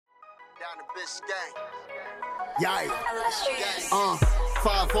Down the bitch gang. Yeah.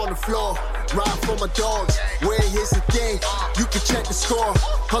 5 on the floor, ride for my dogs. Where here's the thing, you can check the score.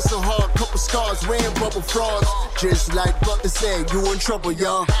 Hustle hard, couple scars, wearing bubble frogs. Just like Butler said, you in trouble,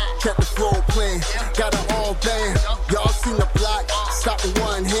 y'all. Kept the floor playing, got it all banned. Y'all seen the block, stop with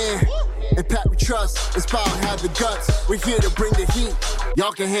one hand. And Pat we trust, it's power have the guts. We're here to bring the heat,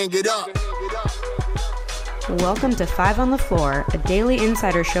 y'all can hang it up. Welcome to 5 on the Floor, a daily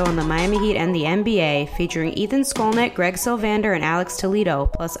insider show on the Miami Heat and the NBA, featuring Ethan Skolnick, Greg Sylvander, and Alex Toledo,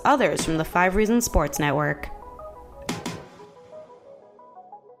 plus others from the 5 Reasons Sports Network.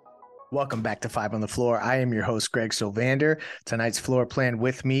 Welcome back to 5 on the Floor. I am your host, Greg Sylvander. Tonight's floor plan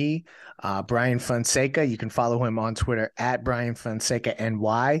with me, Brian Fonseca. You can follow him on Twitter at Brian Fonseca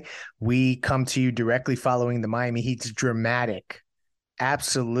NY. We come to you directly following the Miami Heat's dramatic,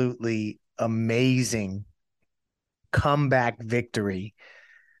 absolutely amazing comeback victory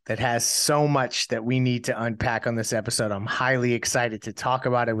that has so much that we need to unpack on this episode. I'm highly excited to talk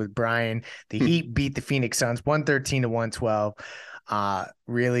about it with Brian. The Heat beat the Phoenix Suns 113-112,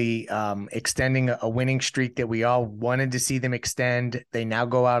 really extending a winning streak that we all wanted to see them extend. They now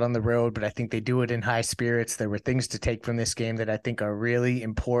go out on the road, but I think they do it in high spirits. There were things to take from this game that I think are really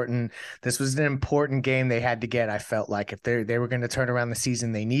important. This was an important game they had to get. I felt like if they were going to turn around the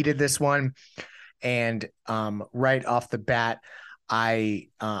season, they needed this one. And right off the bat, I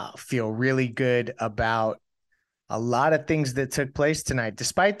feel really good about a lot of things that took place tonight.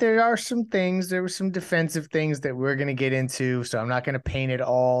 Despite there were some defensive things that we're going to get into. So I'm not going to paint it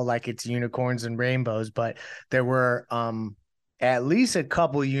all like it's unicorns and rainbows, but there were at least a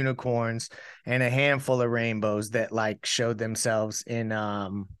couple unicorns and a handful of rainbows that like showed themselves in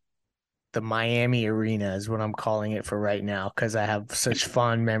the Miami arena is what I'm calling it for right now, because I have such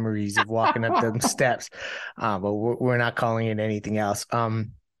fond memories of walking up them steps, but we're not calling it anything else.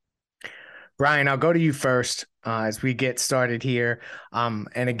 Brian, I'll go to you first as we get started here. And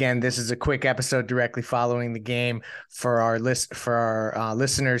again, this is a quick episode directly following the game. For our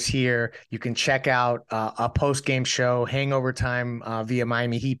listeners here, you can check out a post-game show, Hangover Time, via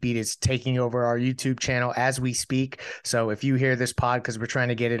Miami Heat Beat is taking over our YouTube channel as we speak. So if you hear this pod, because we're trying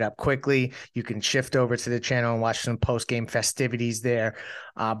to get it up quickly, you can shift over to the channel and watch some post-game festivities there.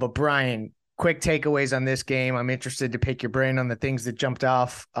 But Brian, quick takeaways on this game. I'm interested to pick your brain on the things that jumped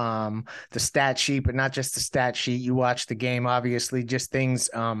off the stat sheet, but not just the stat sheet. You watched the game, obviously, just things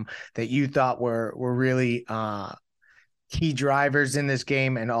that you thought were really key drivers in this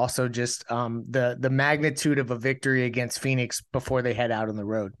game, and also just the magnitude of a victory against Phoenix before they head out on the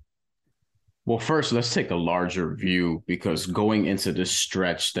road. Well, first, let's take a larger view, because going into this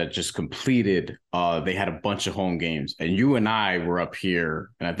stretch that just completed, they had a bunch of home games. And you and I were up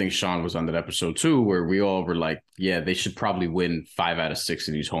here, and I think Sean was on that episode too, where we all were like, yeah, they should probably win 5 out of 6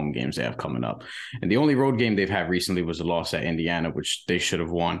 of these home games they have coming up. And the only road game they've had recently was a loss at Indiana, which they should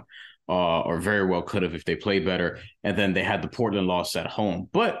have won, or very well could have if they played better. And then they had the Portland loss at home.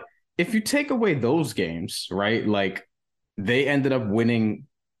 But if you take away those games, right, like they ended up winning.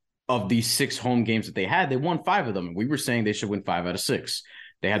 Of these 6 home games that they had, they won 5 of them. And we were saying they should win 5 out of 6.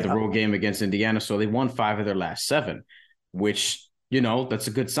 They had the road game against Indiana, so they won 5 of their last 7, which, that's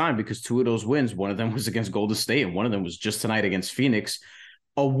a good sign, because 2 of those wins, one of them was against Golden State and one of them was just tonight against Phoenix.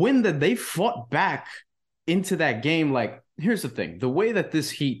 A win that they fought back into that game. Like, here's the thing. The way that this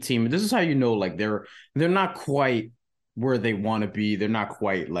Heat team, this is how like they're not quite where they want to be. They're not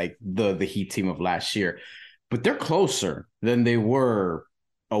quite like the Heat team of last year, but they're closer than they were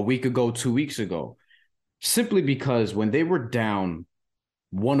a week ago, 2 weeks ago, simply because when they were down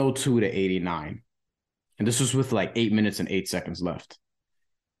 102-89, and this was with like 8 minutes and 8 seconds left,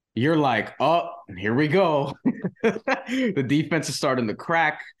 you're like, oh, here we go. The defense is starting to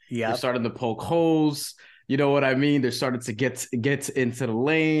crack. They're starting to poke holes. You know what I mean? They're starting to get into the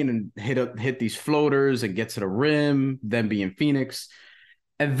lane and hit these floaters and get to the rim, them being Phoenix.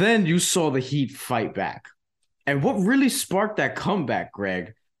 And then you saw the Heat fight back. And what really sparked that comeback,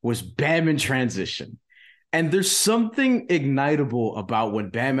 Greg, was Bam in transition. And there's something ignitable about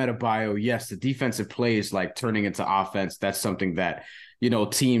when Bam Adebayo, yes, the defensive play is like turning into offense. That's something that,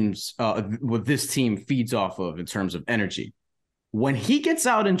 teams with this team feeds off of in terms of energy. When he gets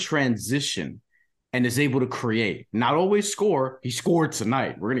out in transition and is able to create, not always score, he scored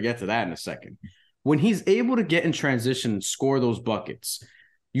tonight. We're going to get to that in a second. When he's able to get in transition and score those buckets,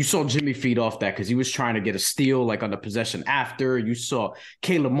 you saw Jimmy feed off that because he was trying to get a steal like on the possession after. You saw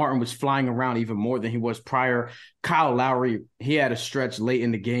Caleb Martin was flying around even more than he was prior. Kyle Lowry, he had a stretch late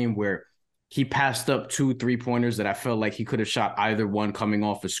in the game where he passed up 2 3-pointers that I felt like he could have shot either one coming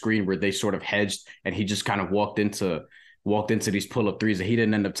off a screen where they sort of hedged and he just kind of walked into walked into these pull-up threes that he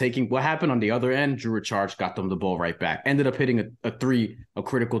didn't end up taking. What happened on the other end? Drew a charge, got them the ball right back. Ended up hitting a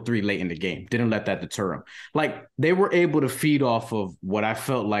critical three late in the game. Didn't let that deter him. Like, they were able to feed off of what I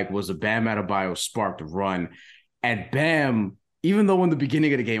felt like was a Bam Adebayo sparked run. And Bam, even though in the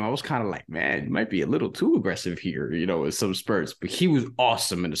beginning of the game, I was kind of like, man, you might be a little too aggressive here, with some spurts. But he was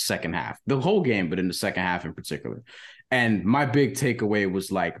awesome in the second half. The whole game, but in the second half in particular. And my big takeaway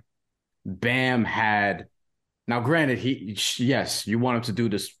was like, Bam had... Now, granted, yes, you want him to do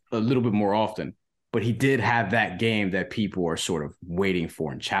this a little bit more often, but he did have that game that people are sort of waiting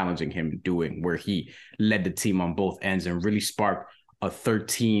for and challenging him doing, where he led the team on both ends and really sparked a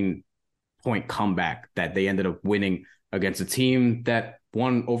 13-point comeback that they ended up winning against a team that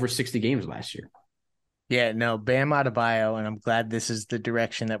won over 60 games last year. Yeah, no, Bam Adebayo, and I'm glad this is the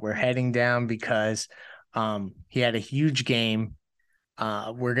direction that we're heading down because he had a huge game.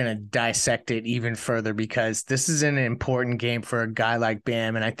 We're going to dissect it even further because this is an important game for a guy like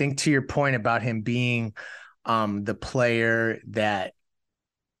Bam. And I think to your point about him being the player that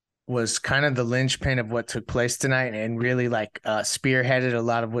was kind of the linchpin of what took place tonight and really spearheaded a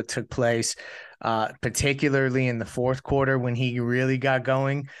lot of what took place, particularly in the fourth quarter when he really got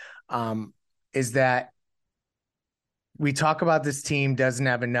going, is that we talk about this team doesn't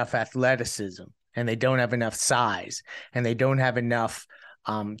have enough athleticism. And they don't have enough size, and they don't have enough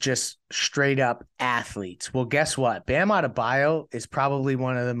just straight up athletes. Well, guess what? Bam Adebayo is probably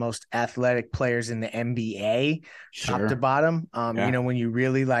one of the most athletic players in the NBA, top to bottom. When you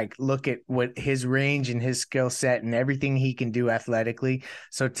really look at what his range and his skill set and everything he can do athletically.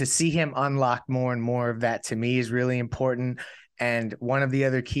 So to see him unlock more and more of that to me is really important. And one of the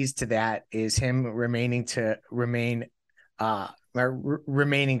other keys to that is him remaining to remain.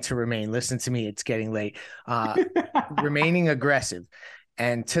 Listen to me, it's getting late. Remaining aggressive.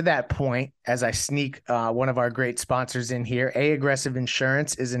 And to that point, as I sneak one of our great sponsors in here, Aggressive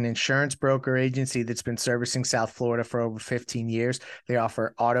Insurance is an insurance broker agency that's been servicing South Florida for over 15 years. They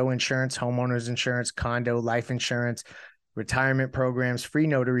offer auto insurance, homeowners insurance, condo, life insurance, retirement programs, free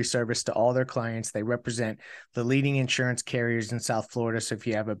notary service to all their clients. They represent the leading insurance carriers in South Florida. So if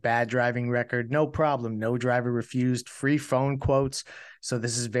you have a bad driving record, no problem. No driver refused, free phone quotes. So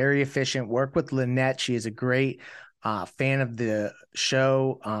this is very efficient. Work with Lynette. She is a great fan of the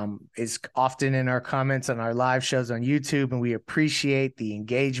show, is often in our comments on our live shows on YouTube, and we appreciate the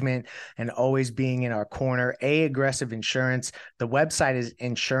engagement and always being in our corner. Aggressive Insurance. The website is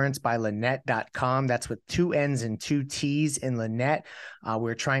insurancebylynette.com. That's with 2 N's and 2 T's in Lynette.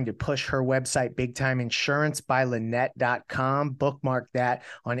 We're trying to push her website big time, insurancebylynette.com. Bookmark that.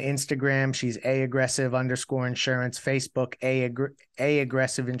 On Instagram, she's aggressive_insurance, Facebook,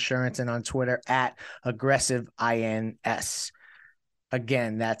 aggressive insurance, and on Twitter at aggressiveins.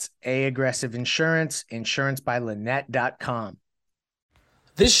 Again, that's aggressive insurance, insurancebylynette.com.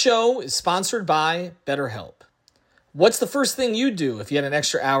 This show is sponsored by BetterHelp. What's the first thing you'd do if you had an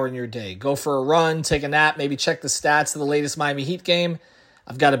extra hour in your day? Go for a run, take a nap, maybe check the stats of the latest Miami Heat game?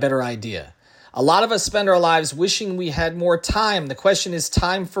 I've got a better idea. A lot of us spend our lives wishing we had more time. The question is,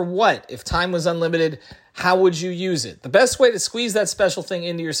 time for what? If time was unlimited, how would you use it? The best way to squeeze that special thing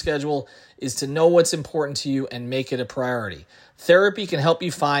into your schedule is to know what's important to you and make it a priority. Therapy can help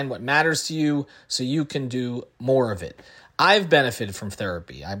you find what matters to you so you can do more of it. I've benefited from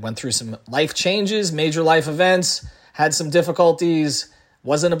therapy. I went through some life changes, major life events, had some difficulties,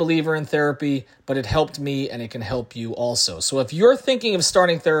 wasn't a believer in therapy, but it helped me and it can help you also. So if you're thinking of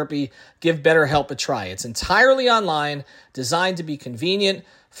starting therapy, give BetterHelp a try. It's entirely online, designed to be convenient,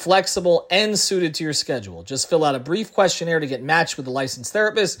 flexible, and suited to your schedule. Just fill out a brief questionnaire to get matched with a licensed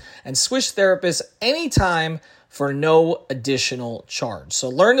therapist and switch therapists anytime for no additional charge. So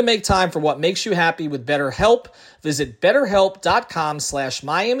learn to make time for what makes you happy with BetterHelp. Visit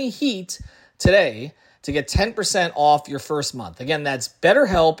BetterHelp.com/Miami Heat today to get 10% off your first month. Again, that's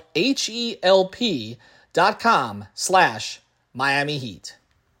BetterHelp, HELP.com/Miami Heat.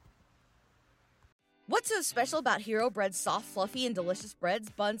 What's so special about Hero Bread's soft, fluffy, and delicious breads,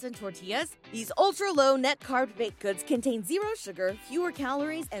 buns, and tortillas? These ultra-low net-carb baked goods contain 0 sugar, fewer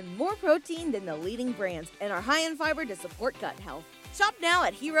calories, and more protein than the leading brands, and are high in fiber to support gut health. Shop now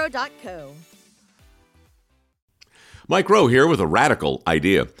at Hero.co. Mike Rowe here with a radical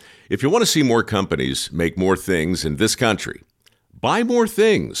idea. If you want to see more companies make more things in this country, buy more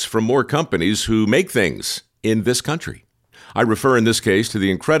things from more companies who make things in this country. I refer in this case to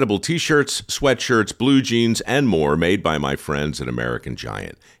the incredible t-shirts, sweatshirts, blue jeans, and more made by my friends at American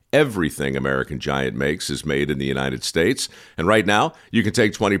Giant. Everything American Giant makes is made in the United States. And right now, you can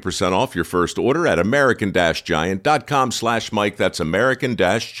take 20% off your first order at american-giant.com/Mike. That's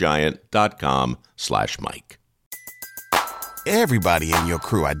american-giant.com/Mike. Everybody in your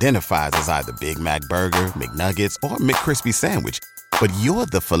crew identifies as either Big Mac Burger, McNuggets, or McCrispy Sandwich. But you're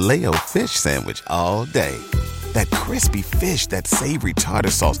the Filet-O-Fish Sandwich all day. That crispy fish, that savory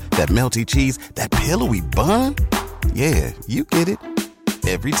tartar sauce, that melty cheese, that pillowy bun. Yeah, you get it.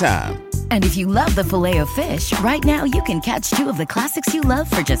 Every time. And if you love the Filet-O-Fish, right now you can catch 2 of the classics you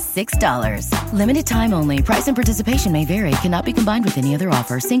love for just $6. Limited time only. Price and participation may vary. Cannot be combined with any other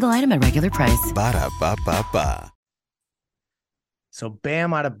offer. Single item at regular price. Ba-da-ba-ba-ba. So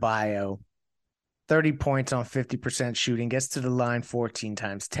Bam Adebayo, 30 points on 50% shooting, gets to the line 14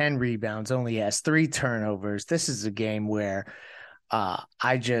 times, 10 rebounds, only has 3 turnovers. This is a game where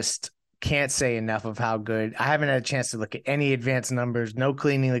I just can't say enough of how good. I haven't had a chance to look at any advanced numbers, no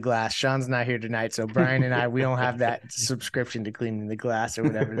cleaning the glass. Sean's not here tonight, so Brian and I, we don't have that subscription to cleaning the glass or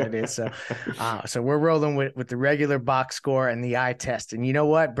whatever that is. So we're rolling with the regular box score and the eye test. And you know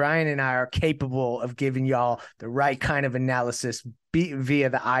what? Brian and I are capable of giving y'all the right kind of analysis via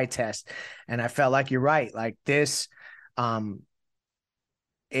the eye test. And I felt like you're right. Like this,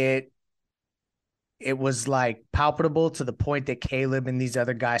 it was like palpable to the point that Caleb and these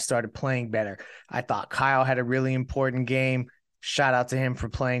other guys started playing better. I thought Kyle had a really important game. Shout out to him for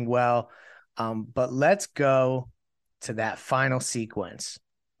playing well. But let's go to that final sequence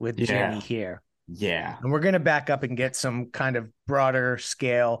with Jimmy here. Yeah. And we're going to back up and get some kind of broader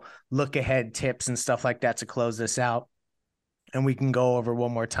scale look ahead tips and stuff like that to close this out. And we can go over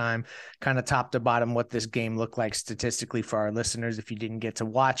one more time, kind of top to bottom, what this game looked like statistically for our listeners if you didn't get to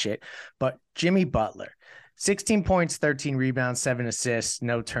watch it. But Jimmy Butler, 16 points, 13 rebounds, 7 assists,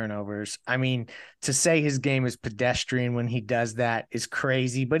 no turnovers. I mean, to say his game is pedestrian when he does that is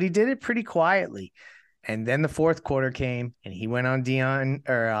crazy, but he did it pretty quietly. And then the fourth quarter came and he went on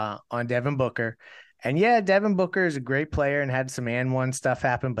on Devin Booker. And yeah, Devin Booker is a great player and had some and one stuff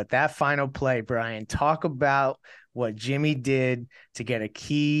happen. But that final play, Brian, talk about what Jimmy did to get a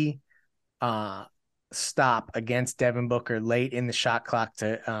key stop against Devin Booker late in the shot clock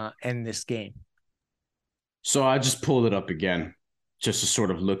to end this game. So I just pulled it up again just to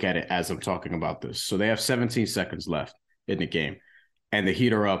sort of look at it as I'm talking about this. So they have 17 seconds left in the game, and the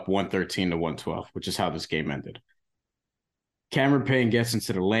Heat are up 113-112, which is how this game ended. Cameron Payne gets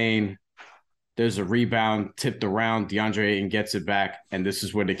into the lane. There's a rebound tipped around. DeAndre Ayton gets it back, and this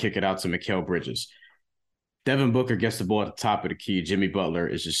is where they kick it out to Mikal Bridges. Devin Booker gets the ball at the top of the key. Jimmy Butler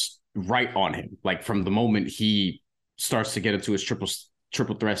is just right on him. Like from the moment he starts to get into his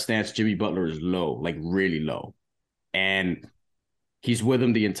triple threat stance, Jimmy Butler is low, like really low. And he's with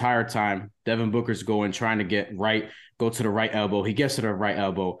him the entire time. Devin Booker's trying to go to the right elbow. He gets to the right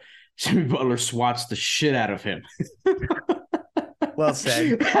elbow. Jimmy Butler swats the shit out of him. Well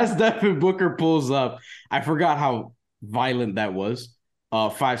said. As Devin Booker pulls up, I forgot how violent that was.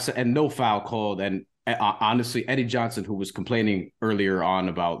 5 and no foul called. And honestly, Eddie Johnson, who was complaining earlier on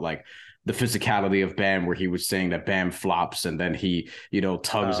about like the physicality of Bam, where he was saying that Bam flops and then he,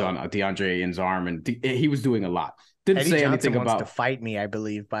 tugs on DeAndre Ayton's arm, and he was doing a lot. Didn't Eddie say Johnson anything wants about to fight me, I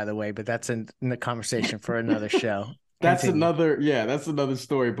believe, by the way, but that's in the conversation for another show. That's another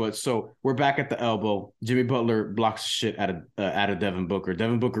story. But so we're back at the elbow. Jimmy Butler blocks shit out of Devin Booker.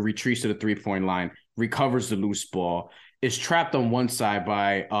 Devin Booker retreats to the 3-point line, recovers the loose ball, is trapped on one side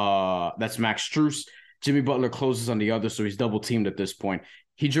by that's Max Strus. Jimmy Butler closes on the other, so he's double teamed at this point.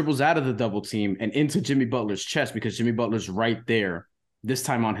 He dribbles out of the double team and into Jimmy Butler's chest because Jimmy Butler's right there, this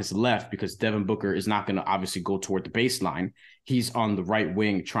time on his left, because Devin Booker is not going to obviously go toward the baseline. He's on the right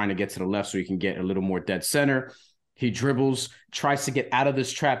wing trying to get to the left so he can get a little more dead center. He dribbles, tries to get out of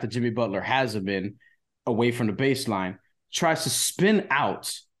this trap that Jimmy Butler has him in, away from the baseline, tries to spin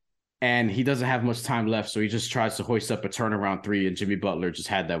out, and he doesn't have much time left, so he just tries to hoist up a turnaround three, and Jimmy Butler just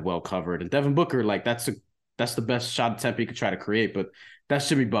had that well covered. And Devin Booker, like, that's the best shot attempt he could try to create, but that's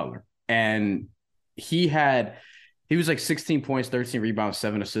Jimmy Butler. And he was like 16 points, 13 rebounds,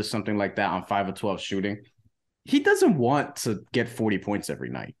 7 assists, something like that on 5 of 12 shooting. He doesn't want to get 40 points every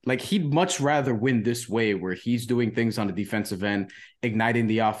night. Like, he'd much rather win this way, where he's doing things on the defensive end, igniting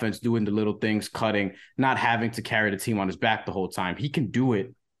the offense, doing the little things, cutting, not having to carry the team on his back the whole time. He can do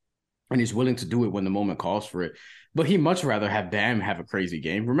it, and he's willing to do it when the moment calls for it. But he'd much rather have Bam have a crazy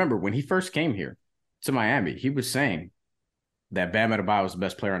game. Remember, when he first came here to Miami, he was saying that Bam Adebayo was the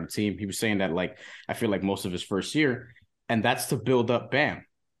best player on the team. He was saying that, like, I feel like most of his first year, and that's to build up Bam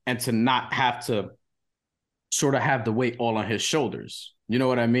and to not have to sort of have the weight all on his shoulders. You know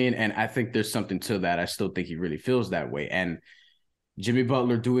what I mean? And I think there's something to that. I still think he really feels that way. And Jimmy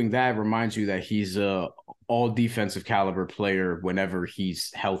Butler doing that reminds you that he's a all defensive caliber player whenever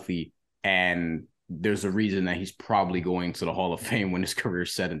he's healthy. And there's a reason that he's probably going to the Hall of Fame when his career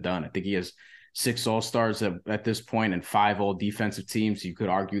is said and done. I think he has 6 All-Stars at this point and 5 all-defensive teams. You could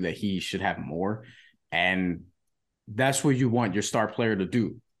argue that he should have more. And that's what you want your star player to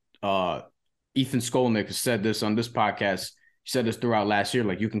do. Ethan Skolnick has said this on this podcast. He said this throughout last year,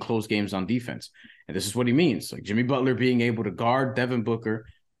 like, you can close games on defense. And this is what he means. Like, Jimmy Butler being able to guard Devin Booker,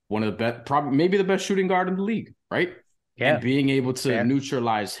 one of the best, probably maybe the best shooting guard in the league, right? Yeah. And being able to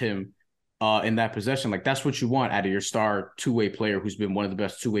neutralize him in that possession. Like, that's what you want out of your star two-way player who's been one of the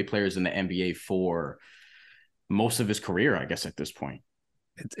best two-way players in the NBA for most of his career, I guess, at this point.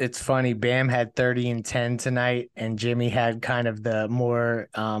 It's funny. Bam had 30 and 10 tonight, and Jimmy had kind of the more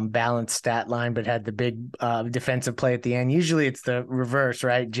balanced stat line, but had the big defensive play at the end. Usually it's the reverse,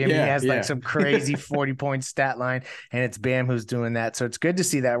 right? Jimmy has like some crazy 40-point stat line, and it's Bam who's doing that. So it's good to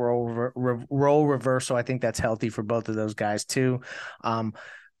see that role reversal. I think that's healthy for both of those guys too.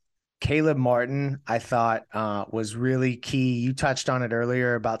 Caleb Martin, I thought was really key. You touched on it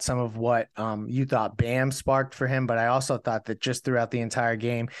earlier about some of what you thought Bam sparked for him, but I also thought that just throughout the entire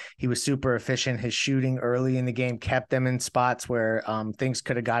game, he was super efficient. His shooting early in the game kept them in spots where things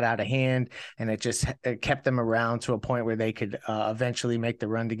could have got out of hand, and it kept them around to a point where they could eventually make the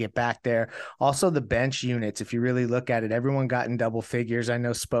run to get back there. Also, the bench units, if you really look at it, everyone got in double figures. I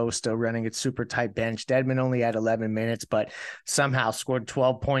know Spo still running a super tight bench. Dedmon only had 11 minutes, but somehow scored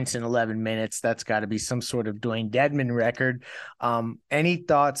 12 points in 11 minutes. That's got to be some sort of Dwayne Dedmon record. Any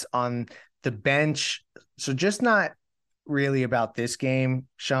thoughts on the bench? So just not really about this game,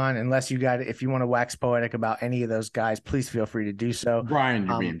 Sean, unless if you want to wax poetic about any of those guys, please feel free to do so. Brian,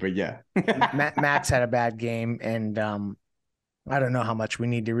 you mean, but yeah. Max had a bad game, and I don't know how much we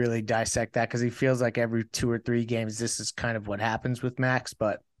need to really dissect that, because he feels like every 2 or 3 games, this is kind of what happens with Max.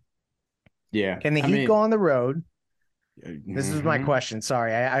 But yeah, can the Heat go on the road? This is my question.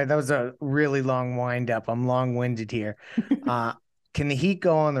 Sorry, that was a really long wind up. I'm long-winded here. Can the Heat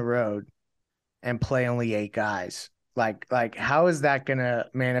go on the road and play only 8 guys? Like how is that going to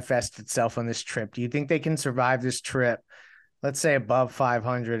manifest itself on this trip? Do you think they can survive this trip, let's say above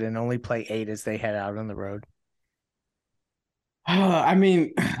 500, and only play 8 as they head out on the road? I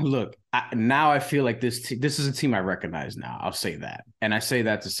mean, look, now I feel like this is a team I recognize now. I'll say that. And I say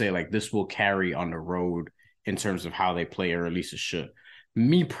that to say, like, this will carry on the road in terms of how they play, or at least it should.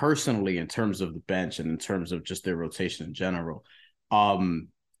 Me personally, in terms of the bench and in terms of just their rotation in general, I'm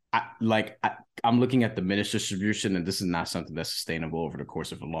looking at the minutes distribution, and this is not something that's sustainable over the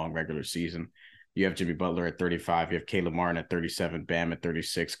course of a long regular season. You have Jimmy Butler at 35, you have Caleb Martin at 37, Bam at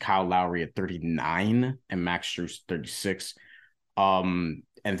 36, Kyle Lowry at 39, and Max Strus 36. And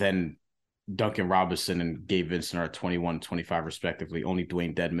then Duncan Robinson and Gabe Vincent are at 21, 25 respectively. Only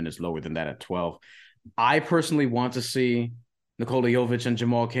Dwayne Dedmon is lower than that at 12. I personally want to see Nikola Jovic and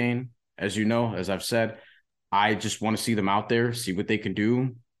Jamal Cain. As you know, as I've said, I just want to see them out there, see what they can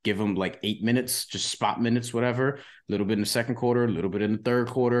do, give them like 8 minutes, just spot minutes, whatever, a little bit in the second quarter, a little bit in the third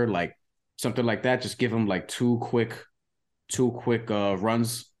quarter, like something like that. Just give them like two quick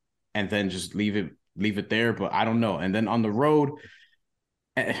runs, and then just leave it there. But I don't know. And then on the road,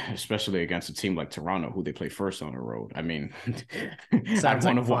 especially against a team like Toronto, who they play first on the road, I mean, I'd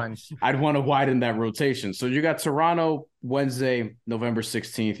want to widen that rotation. So you got Toronto Wednesday, November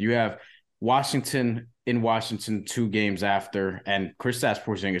 16th. You have Washington in Washington 2 games after, and Kristaps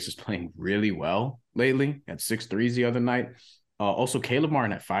Porzingis is playing really well lately. At 6 threes the other night. Also, Caleb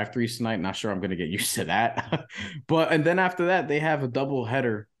Martin at 5 threes tonight. Not sure I'm going to get used to that. And then after that, they have a double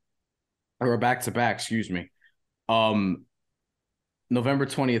header, or a back-to-back, excuse me. November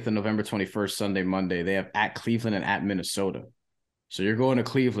 20th and November 21st, Sunday, Monday, they have at Cleveland and at Minnesota. So you're going to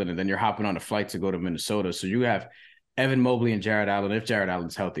Cleveland, and then you're hopping on a flight to go to Minnesota. So you have Evan Mobley and Jared Allen, if Jared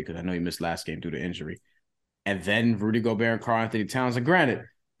Allen's healthy, because I know he missed last game due to injury. And then Rudy Gobert and Karl-Anthony Towns. And granted,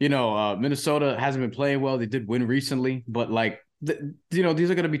 Minnesota hasn't been playing well. They did win recently, but these are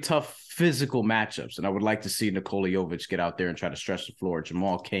going to be tough physical matchups. And I would like to see Nikola Jovic get out there and try to stretch the floor.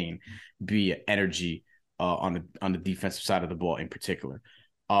 Jamal Cain be energy on the defensive side of the ball in particular.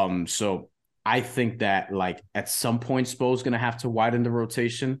 So I think that at some point, Spo's going to have to widen the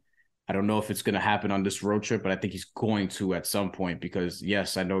rotation. I don't know if it's going to happen on this road trip, but I think he's going to at some point, because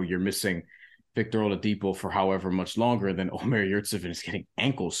yes, I know you're missing Victor Oladipo for however much longer, than Omer Yurtseven is getting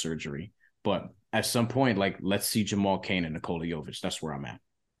ankle surgery. But at some point, let's see Jamal Cain and Nikola Jovic. That's where I'm at.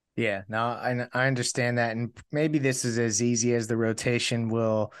 Yeah, no, I understand that. And maybe this is as easy as the rotation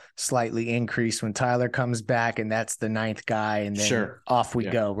will slightly increase when Tyler comes back, and that's the 9th guy, and then off we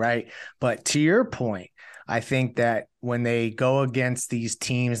go, right? But to your point, I think that when they go against these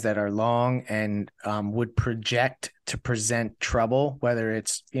teams that are long and would project to present trouble, whether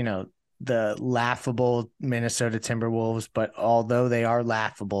it's, the laughable Minnesota Timberwolves, but although they are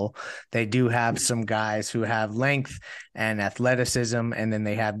laughable, they do have some guys who have length and athleticism, and then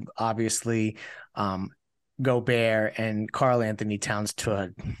they have obviously Gobert and Karl Anthony Towns to a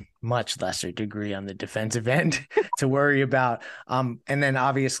much lesser degree on the defensive end to worry about. And then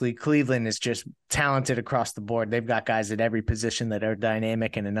obviously Cleveland is just talented across the board. They've got guys at every position that are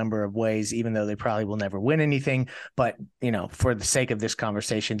dynamic in a number of ways, even though they probably will never win anything. But, you know, for the sake of this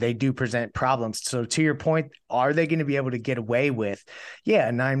conversation, they do present problems. So to your point, are they going to be able to get away with, a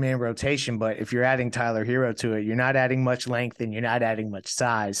 9-man rotation? But if you're adding Tyler Hero to it, you're not adding much length and you're not adding much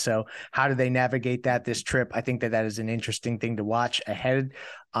size. So how do they navigate that this trip? I think that is an interesting thing to watch ahead.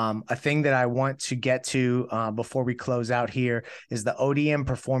 A thing that I want to get to before we close out here is the ODM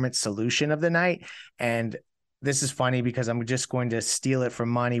performance solution of the night. And this is funny because I'm just going to steal it from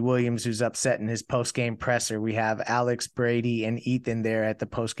Monty Williams, who's upset in his post-game presser. We have Alex, Brady, and Ethan there at the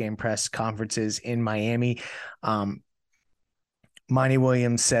post-game press conferences in Miami. Monty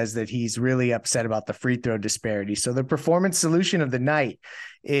Williams says that he's really upset about the free throw disparity. So the performance solution of the night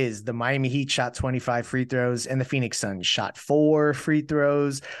is the Miami Heat shot 25 free throws and the Phoenix Suns shot 4 free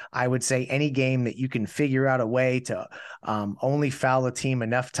throws. I would say any game that you can figure out a way to only foul a team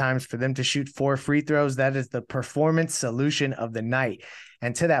enough times for them to shoot 4 free throws, that is the performance solution of the night.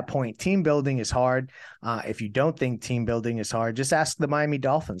 And to that point, team building is hard. If you don't think team building is hard, just ask the Miami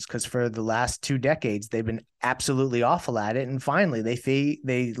Dolphins, because for the last 2 decades, they've been absolutely awful at it. And finally,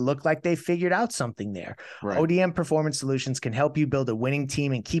 they look like they figured out something there. Right. ODM Performance Solutions can help you build a winning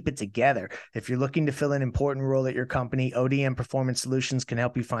team and keep it together. If you're looking to fill an important role at your company, ODM Performance Solutions can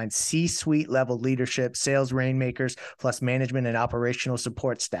help you find C-suite level leadership, sales rainmakers, plus management and operational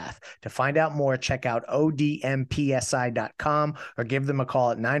support staff. To find out more, check out odmpsi.com or give them a call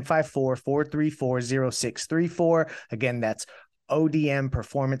at 954-434-0634. Again, that's ODM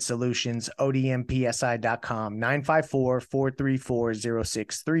Performance Solutions, odmpsi.com,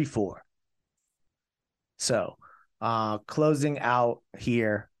 954-434-0634. So, closing out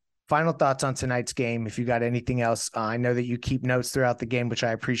here, final thoughts on tonight's game. If you got anything else, I know that you keep notes throughout the game, which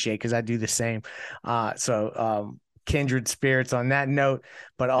I appreciate because I do the same. Kindred spirits on that note,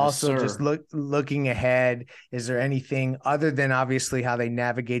 but also just looking ahead, is there anything other than obviously how they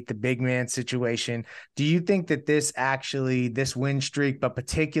navigate the big man situation? Do you think that this win streak, but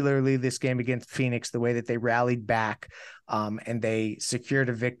particularly this game against Phoenix, the way that they rallied back and they secured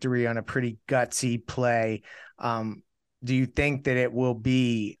a victory on a pretty gutsy play, do you think that it will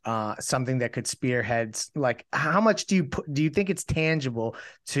be something that could spearhead? Like, how much do you think it's tangible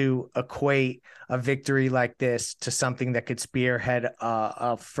to equate a victory like this to something that could spearhead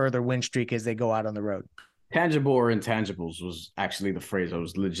a further win streak as they go out on the road? Tangible or intangibles was actually the phrase I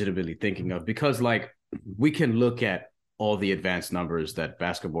was legitimately thinking of, because like we can look at all the advanced numbers that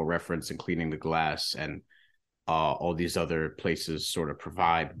Basketball Reference and Cleaning the Glass and all these other places sort of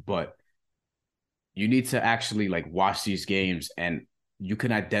provide, but you need to actually like watch these games and you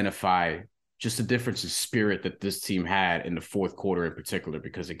can identify just the difference in spirit that this team had in the fourth quarter in particular.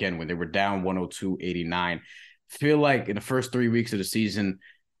 Because again, when they were down 102-89, feel like in the first 3 weeks of the season,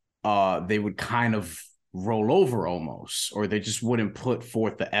 they would kind of roll over almost, or they just wouldn't put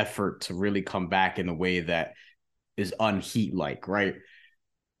forth the effort to really come back in a way that is unheat-like, right?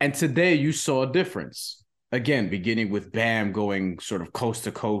 And today you saw a difference. Again, beginning with Bam going sort of coast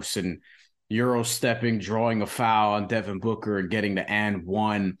to coast and Euro stepping, drawing a foul on Devin Booker and getting the and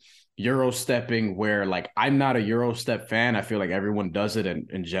one. Euro stepping, where like I'm not a Euro step fan. I feel like everyone does it.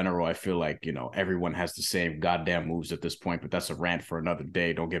 And in general, I feel like, you know, everyone has the same goddamn moves at this point, but that's a rant for another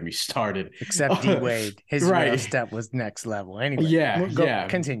day. Don't get me started. Except D-Wade. His Euro step was next level. Anyway,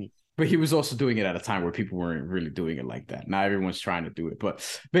 continue. But he was also doing it at a time where people weren't really doing it like that. Now everyone's trying to do it. But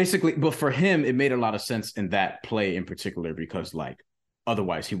basically, but for him, it made a lot of sense in that play in particular, because like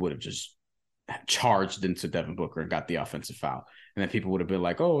otherwise he would have just charged into Devin Booker and got the offensive foul. And then people would have been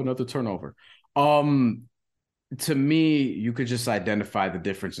like, oh, another turnover. To me, you could just identify the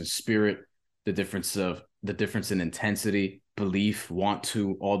difference in spirit, the difference in intensity, belief, want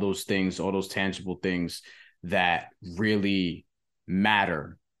to, all those things, all those tangible things that really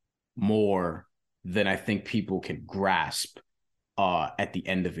matter more than I think people can grasp at the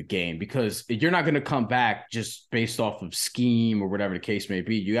end of a game, because you're not going to come back just based off of scheme or whatever the case may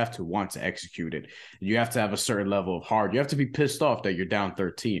be. You have to want to execute it. You have to have a certain level of heart. You have to be pissed off that you're down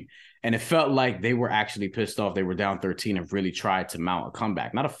 13. And it felt like they were actually pissed off. They were down 13 and really tried to mount a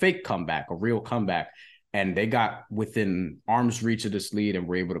comeback, not a fake comeback, a real comeback. And they got within arm's reach of this lead and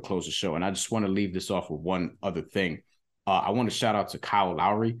were able to close the show. And I just want to leave this off with one other thing. I want to shout out to Kyle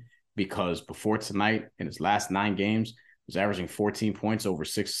Lowry, because before tonight, in his last 9 games, was averaging 14 points, over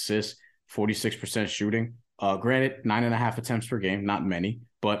 6 assists. 46% shooting. Granted, 9.5 attempts per game, not many,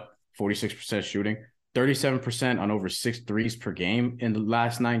 but 46% shooting, 37% on over 6 threes per game in the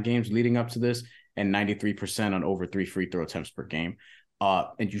last 9 games leading up to this, and 93% on over 3 free throw attempts per game.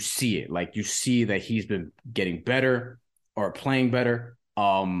 And you see it, like you see that he's been getting better or playing better.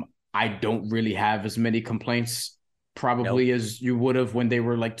 I don't really have as many complaints probably as you would have when they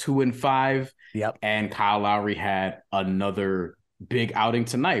were like 2 and 5. Yep. And Kyle Lowry had another big outing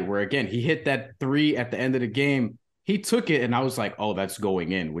tonight where, again, he hit that 3 at the end of the game. He took it, and I was like, oh, that's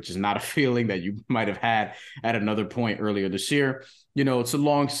going in, which is not a feeling that you might have had at another point earlier this year. You know, it's a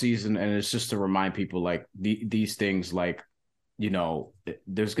long season, and it's just to remind people, like, these things, like, you know,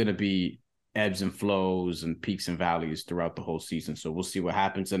 there's going to be ebbs and flows and peaks and valleys throughout the whole season. So we'll see what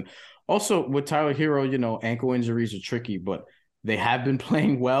happens. And also with Tyler Hero, you know, ankle injuries are tricky, but they have been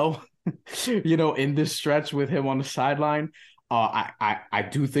playing well, you know, in this stretch with him on the sideline. I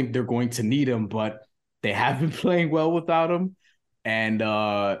do think they're going to need him, but they have been playing well without him. And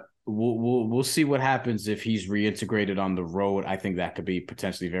we'll see what happens if he's reintegrated on the road. I think that could be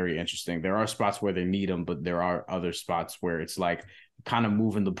potentially very interesting. There are spots where they need him, but there are other spots where it's like kind of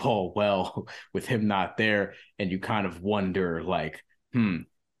moving the ball well with him not there. And you kind of wonder, like,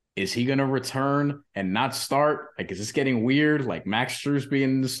 is he going to return and not start? Like, is this getting weird? Like Max Strus being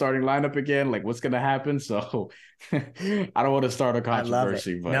in the starting lineup again? Like, what's going to happen? So I don't want to start a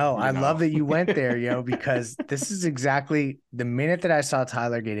controversy. But I love that you went there, because this is exactly the minute that I saw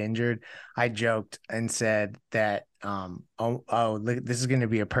Tyler get injured, I joked and said that, this is going to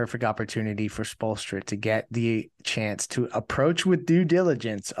be a perfect opportunity for Spoelstra to get the chance to approach with due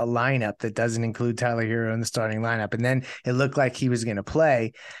diligence a lineup that doesn't include Tyler Hero in the starting lineup. And then it looked like he was going to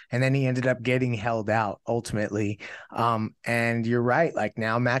play, and then he ended up getting held out ultimately. And you're right. Like,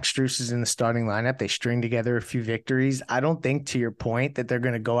 now Max Strus is in the starting lineup. They string together a few victories. I don't think, to your point, that they're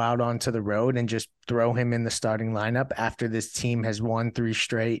going to go out onto the road and just throw him in the starting lineup after this team has won 3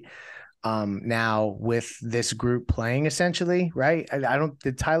 straight. Now with this group playing, essentially, right?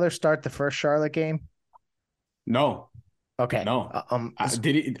 Did Tyler start the first Charlotte game? No. Okay. No.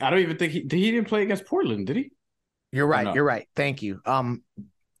 Did he? I don't even think he didn't play against Portland, did he? You're right. No? You're right. Thank you.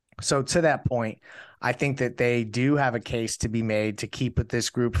 So to that point, I think that they do have a case to be made to keep with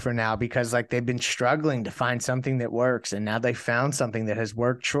this group for now, because like they've been struggling to find something that works, and now they found something that has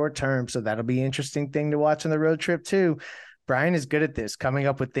worked short term. So that'll be an interesting thing to watch on the road trip too. Brian is good at this, coming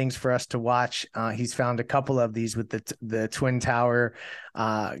up with things for us to watch. He's found a couple of these with the Twin Tower,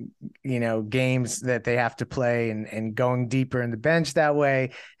 games that they have to play, and going deeper in the bench that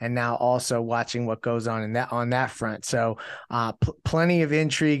way. And now also watching what goes on on that front. So plenty of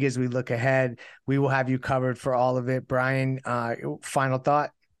intrigue as we look ahead. We will have you covered for all of it. Brian, final thought?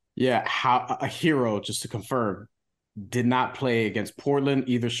 Yeah. How a Hero, just to confirm, did not play against Portland,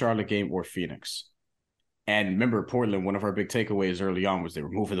 either Charlotte game or Phoenix. And remember, Portland, one of our big takeaways early on was they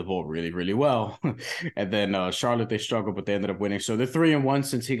were moving the ball really, really well. And then Charlotte, they struggled, but they ended up winning. So they're 3-1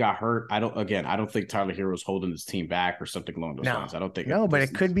 since he got hurt. I don't think Tyler Hero's holding his team back or something along those lines. I don't think. No, but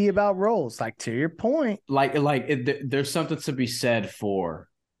it could be about roles. Like, to your point, there's something to be said for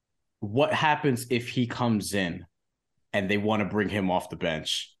what happens if he comes in and they want to bring him off the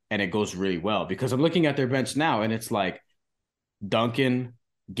bench and it goes really well. Because I'm looking at their bench now and it's like Duncan,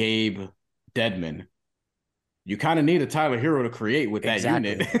 Gabe, Dedmon. You kind of need a Tyler Hero to create with that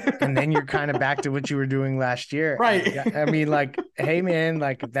unit. And then you're kind of back to what you were doing last year. Right. I mean, like, hey, man,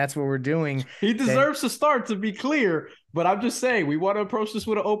 like, if that's what we're doing. He deserves to start, to be clear. But I'm just saying, we want to approach this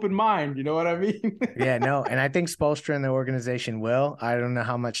with an open mind. You know what I mean? Yeah, no. And I think Spoelstra and the organization will. I don't know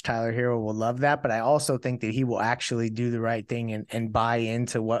how much Tyler Hero will love that, but I also think that he will actually do the right thing and buy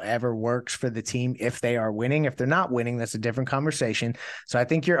into whatever works for the team if they are winning. If they're not winning, that's a different conversation. So I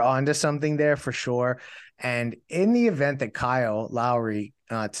think you're onto something there for sure. And in the event that Kyle Lowry,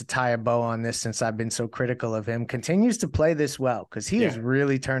 to tie a bow on this, since I've been so critical of him, continues to play this well, because he has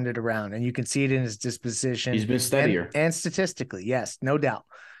really turned it around, and you can see it in his disposition. He's been steadier. And statistically, yes, no doubt.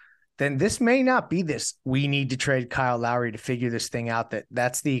 Then this may not be this, we need to trade Kyle Lowry to figure this thing out.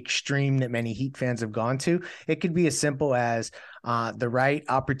 That's the extreme that many Heat fans have gone to. It could be as simple as the right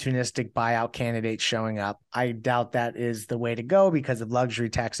opportunistic buyout candidate showing up. I doubt that is the way to go because of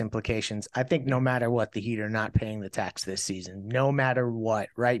luxury tax implications. I think no matter what, the Heat are not paying the tax this season. No matter what,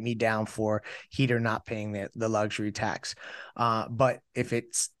 write me down for Heat are not paying the luxury tax. But if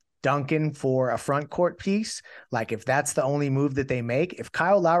it's Duncan for a front court piece, like if that's the only move that they make, if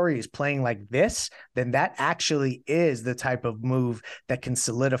Kyle Lowry is playing like this, then that actually is the type of move that can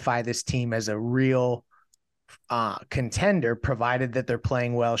solidify this team as a real contender, provided that they're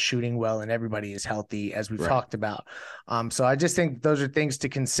playing well, shooting well, and everybody is healthy, as we've talked about. So I just think those are things to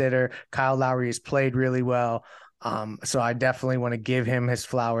consider. Kyle Lowry has played really well. So I definitely want to give him his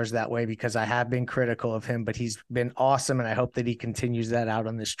flowers that way, because I have been critical of him, but he's been awesome, and I hope that he continues that out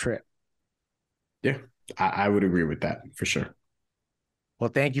on this trip. Yeah, I would agree with that for sure. Well,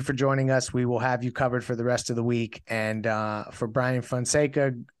 thank you for joining us. We will have you covered for the rest of the week. And for Brian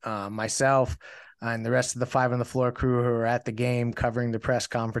Fonseca, myself, and the rest of the Five on the Floor crew who are at the game covering the press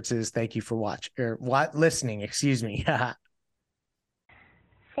conferences, thank you for listening. Excuse me.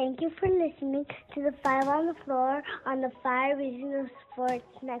 Thank you for listening to the Five on the Floor on the Five Regional Sports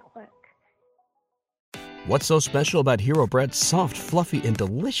Network. What's so special about Hero Bread's soft, fluffy, and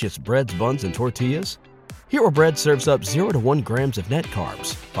delicious breads, buns, and tortillas? Hero Bread serves up 0 to 1 grams of net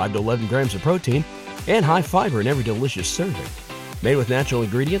carbs, 5 to 11 grams of protein, and high fiber in every delicious serving. Made with natural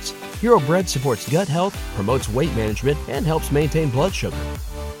ingredients, Hero Bread supports gut health, promotes weight management, and helps maintain blood sugar.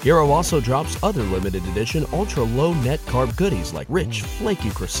 Hero also drops other limited edition ultra-low net carb goodies like rich, flaky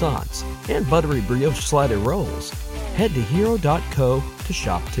croissants and buttery brioche slider rolls. Head to hero.co to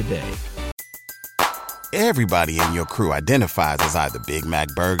shop today. Everybody in your crew identifies as either Big Mac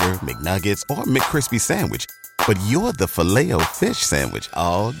Burger, McNuggets, or McCrispy Sandwich. But you're the Filet-O-Fish Sandwich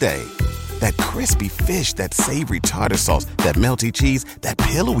all day. That crispy fish, that savory tartar sauce, that melty cheese, that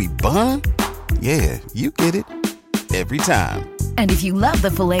pillowy bun. Yeah, you get it. Every time. And if you love the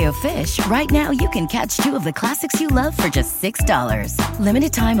Filet-O-Fish, right now you can catch 2 of the classics you love for just $6.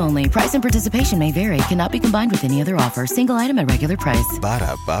 Limited time only. Price and participation may vary. Cannot be combined with any other offer. Single item at regular price.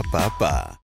 Ba-da-ba-ba-ba.